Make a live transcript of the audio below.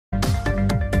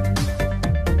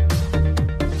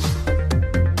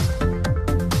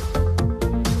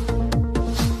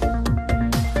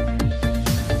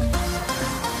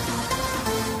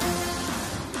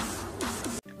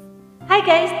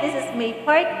day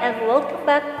part and welcome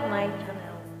back to my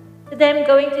channel. Today I'm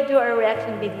going to do a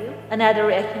reaction video, another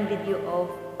reaction video of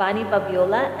VANNY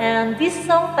VABIOLA, and this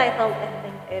song titled I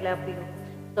Think I Love You.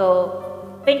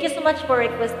 So thank you so much for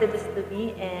requesting this to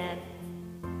me, and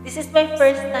this is my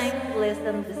first time to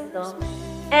listen to this song.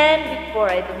 And before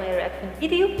I do my reaction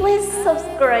video, please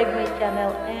subscribe my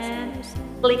channel and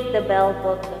click the bell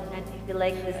button. And if you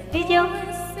like this video,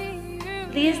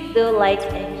 please do like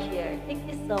and share. Thank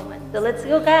you so much. So let's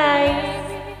go,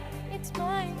 guys. It's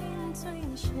my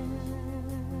intuition.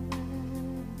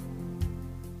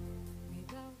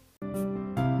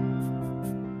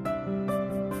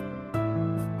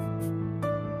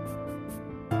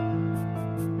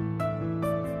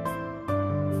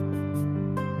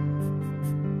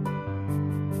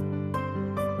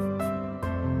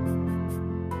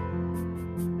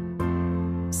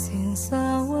 Since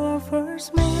our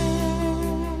first met,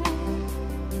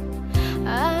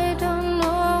 I don't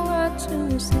know what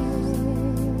to say.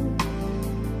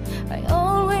 I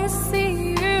always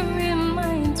see you in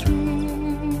my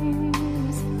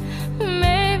dreams.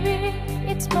 Maybe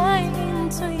it's my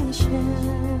intuition.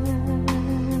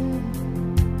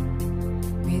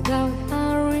 Without I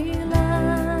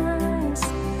realize,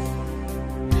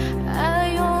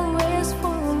 I always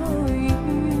follow you.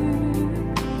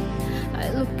 I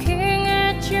looking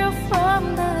at you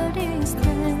from the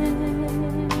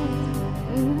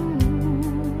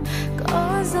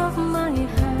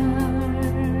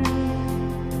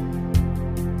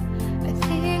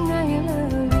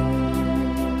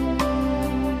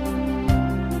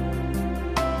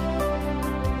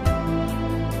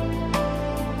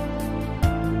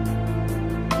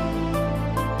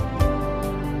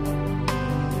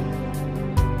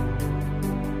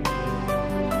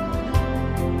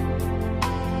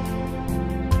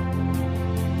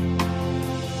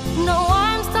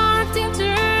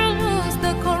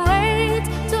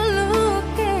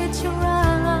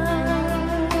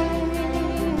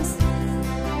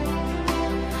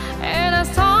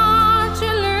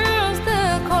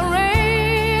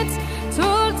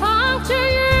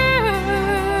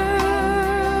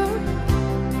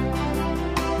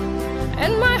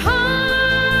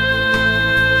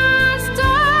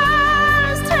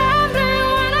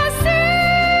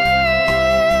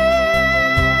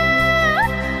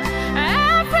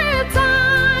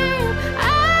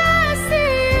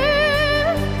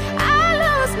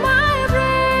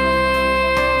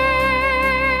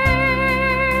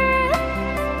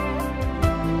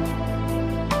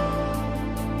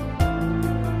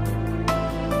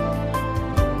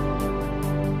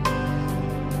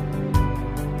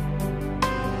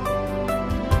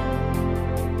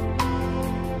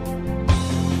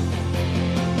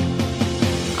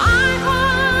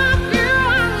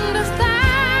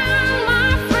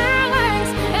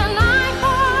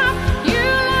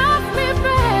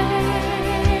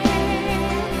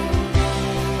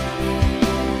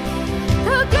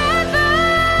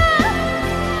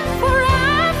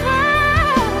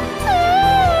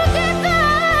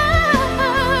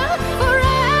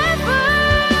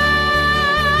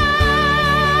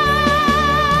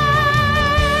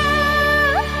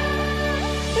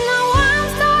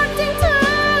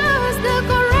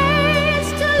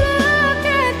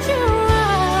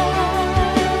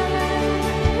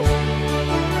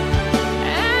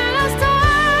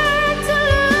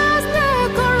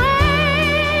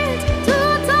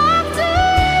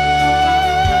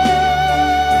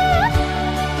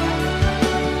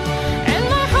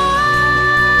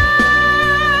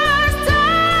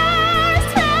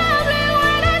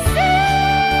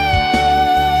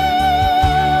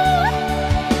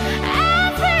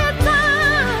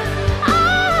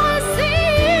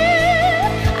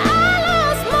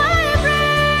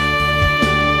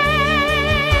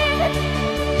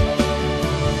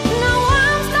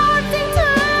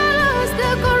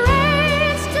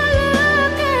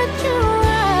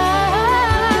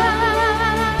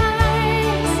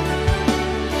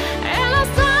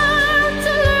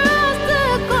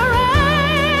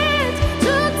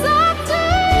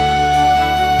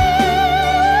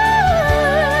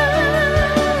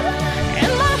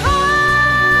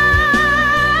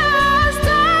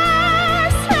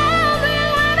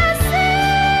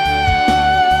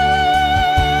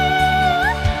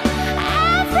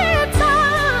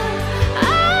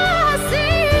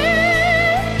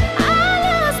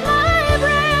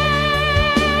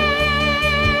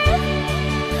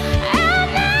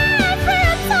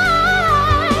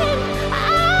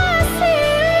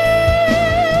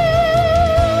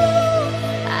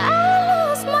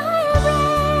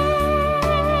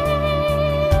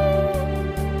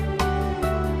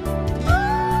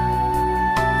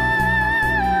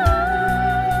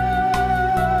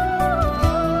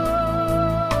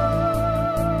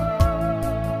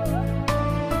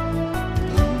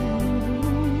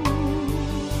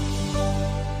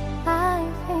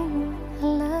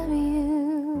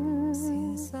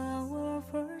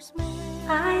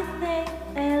I think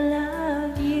I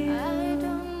love you.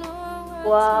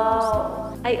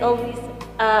 Wow, I always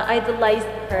idolized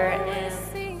her,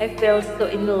 and I feel so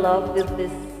in love with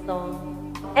this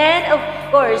song. And of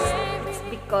course, it's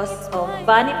because of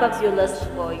Vanny Vabiola's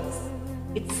voice.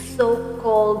 It's so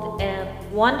cold and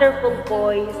wonderful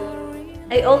voice.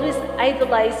 I always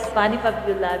idolize Vanny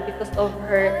Vabiola because of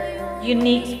her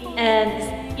unique and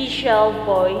special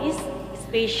voice,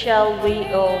 special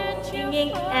way of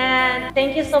singing. And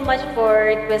thank you so much for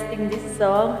requesting this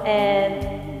song.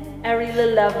 And I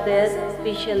really love this,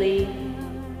 especially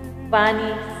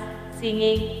Vanny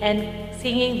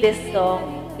singing this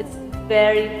song. It's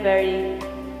very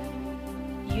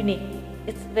unique.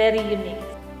 It's very unique.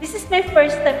 This is my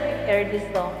first time to hear this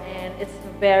song, and it's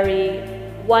very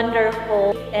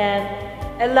wonderful. And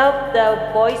I love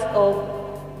the voice of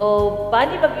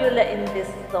Vanny Vabiola in this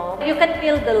song. You can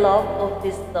feel the love of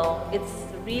this song. It's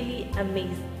really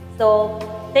amazing. So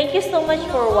thank you so much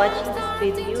for watching this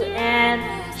video, and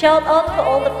shout out to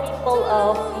all the people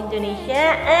of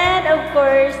Indonesia, and of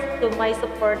course to my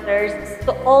supporters,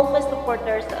 to all my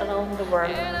supporters around the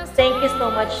world. Thank you so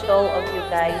much to all of you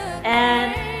guys,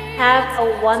 and have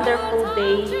a wonderful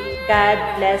day. God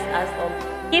bless us all.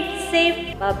 Keep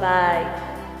safe. Bye bye.